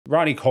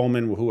Ronnie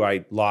Coleman, who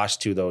I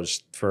lost to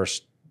those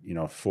first,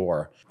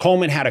 4.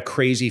 Coleman had a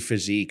crazy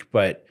physique,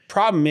 but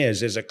problem is,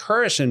 there's a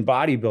curse in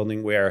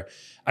bodybuilding where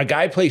a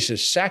guy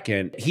places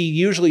second, he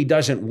usually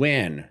doesn't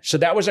win. So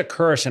that was a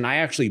curse, and I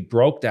actually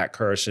broke that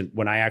curse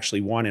when I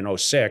actually won in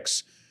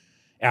 06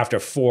 after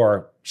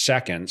 4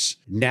 seconds.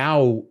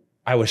 Now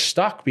I was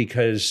stuck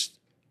because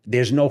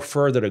there's no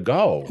further to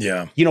go.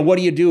 Yeah. What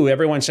do you do?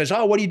 Everyone says,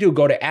 oh, what do you do?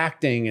 Go to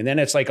acting. And then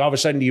it's like all of a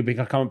sudden you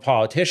become a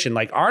politician.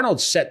 Like Arnold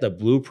set the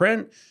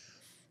blueprint,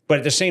 but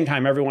at the same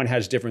time, everyone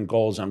has different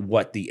goals on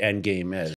what the end game is.